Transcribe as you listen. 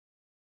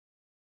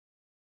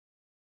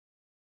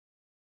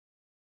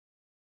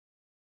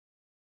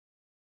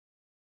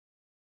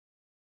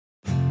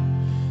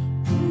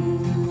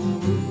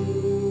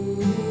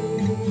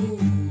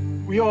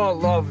We all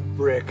loved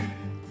Brick.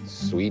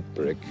 Sweet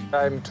Brick.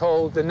 I'm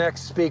told the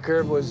next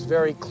speaker was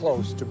very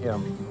close to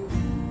him.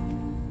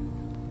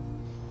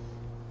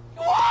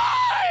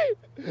 Why?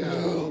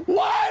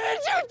 Why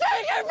did you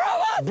take it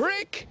from us?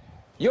 Brick,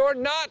 you're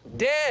not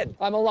dead.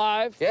 I'm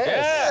alive.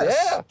 Yes.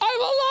 Yeah. I'm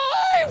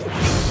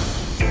alive!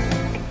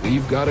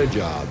 We've got a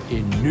job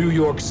in New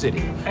York City.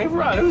 Hey,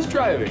 Ron, who's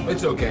driving?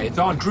 It's okay. It's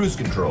on cruise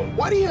control.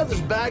 Why do you have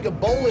this bag of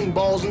bowling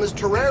balls in this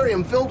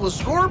terrarium filled with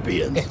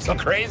scorpions? It's a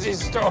crazy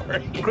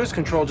story. Cruise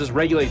control just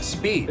regulates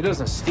speed. It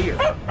doesn't steer.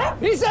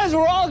 He says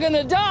we're all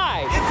gonna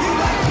die.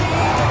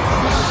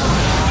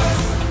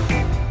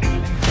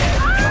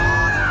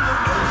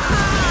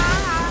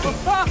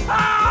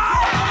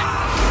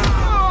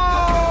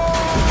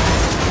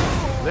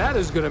 That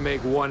is gonna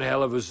make one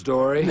hell of a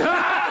story.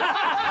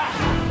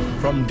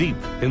 From deep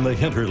in the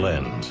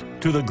hinterlands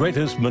to the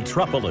greatest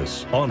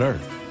metropolis on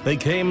Earth, they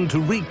came to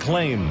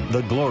reclaim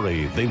the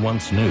glory they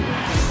once knew.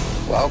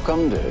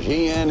 Welcome to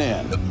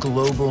GNN, the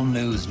Global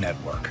News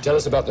Network. Tell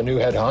us about the new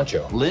head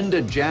honcho.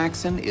 Linda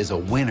Jackson is a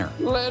winner.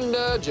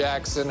 Linda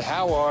Jackson,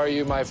 how are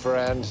you, my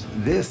friend?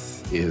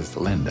 This is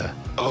Linda.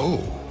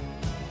 Oh,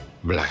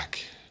 black.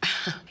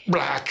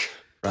 Black.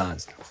 Ron.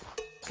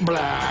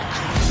 Black.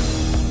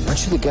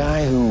 Aren't you the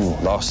guy who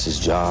lost his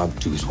job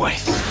to his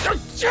wife?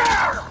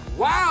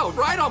 Wow,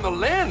 right on the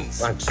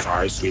lens. I'm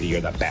sorry, sweetie, you're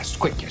the best.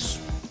 Quick kiss.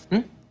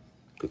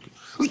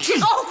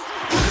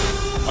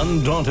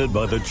 Undaunted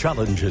by the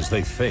challenges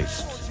they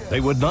faced,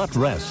 they would not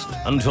rest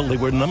until they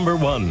were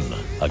 #1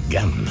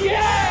 again.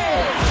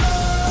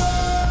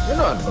 You're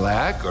not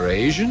black or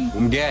Asian.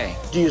 I'm gay.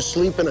 Do you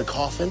sleep in a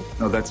coffin?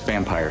 No, that's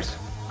vampires.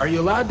 Are you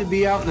allowed to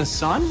be out in the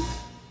sun?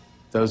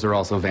 Those are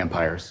also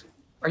vampires.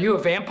 Are you a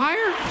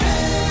vampire?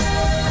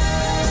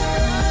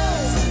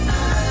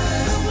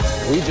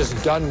 We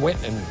just done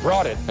went and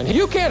brought it, and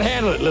you can't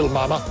handle it, little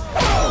mama.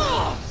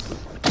 Oh!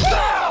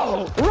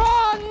 Oh!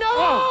 Ron,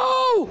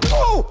 no!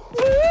 Oh!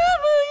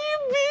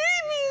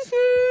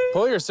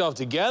 Pull yourself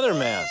together,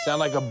 man. Sound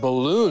like a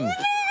balloon.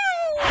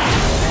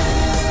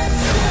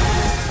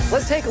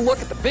 Let's take a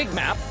look at the big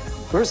map.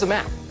 Where's the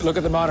map? Look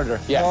at the monitor.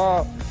 Yeah.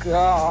 Oh,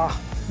 God.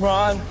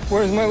 Ron,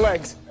 where's my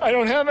legs? I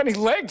don't have any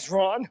legs,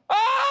 Ron.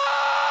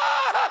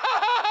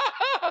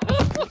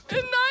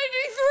 In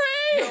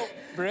 93!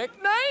 Brick?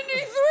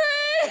 93!